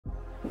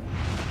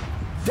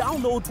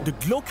Download the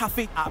Glo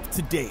Cafe app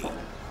today.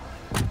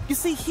 You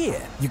see here,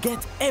 you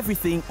get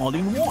everything all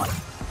in one.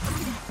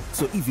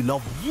 So if you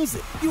love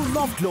music, you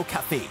love Glo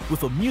Cafe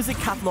with a music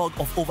catalog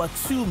of over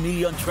 2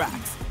 million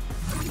tracks.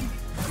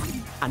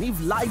 And if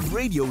live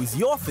radio is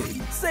your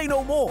thing, say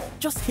no more.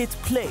 Just hit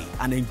play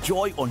and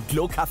enjoy on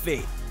Glo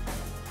Cafe.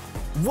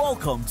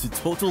 Welcome to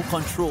total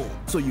control,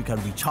 so you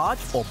can recharge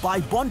or buy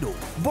bundle,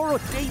 borrow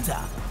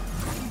data,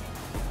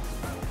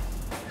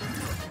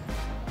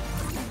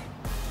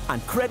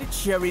 and credit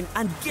sharing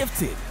and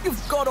gifting.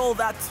 You've got all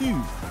that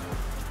too.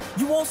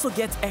 You also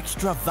get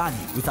extra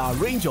value with our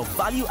range of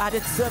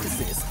value-added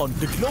services on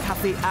the Glo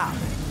Cafe app.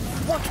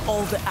 Watch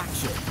all the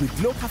action with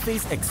Glo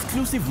Cafe's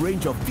exclusive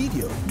range of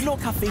video. Glo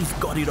Cafe's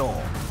got it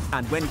all.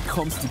 And when it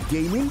comes to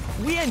gaming,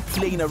 we ain't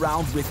playing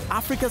around with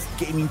Africa's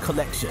gaming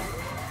collection.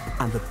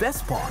 And the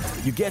best part,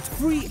 you get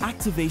free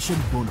activation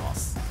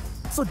bonus.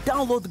 So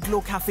download the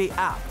Glo Cafe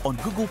app on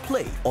Google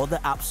Play or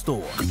the App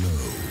Store.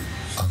 Glo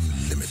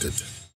Unlimited.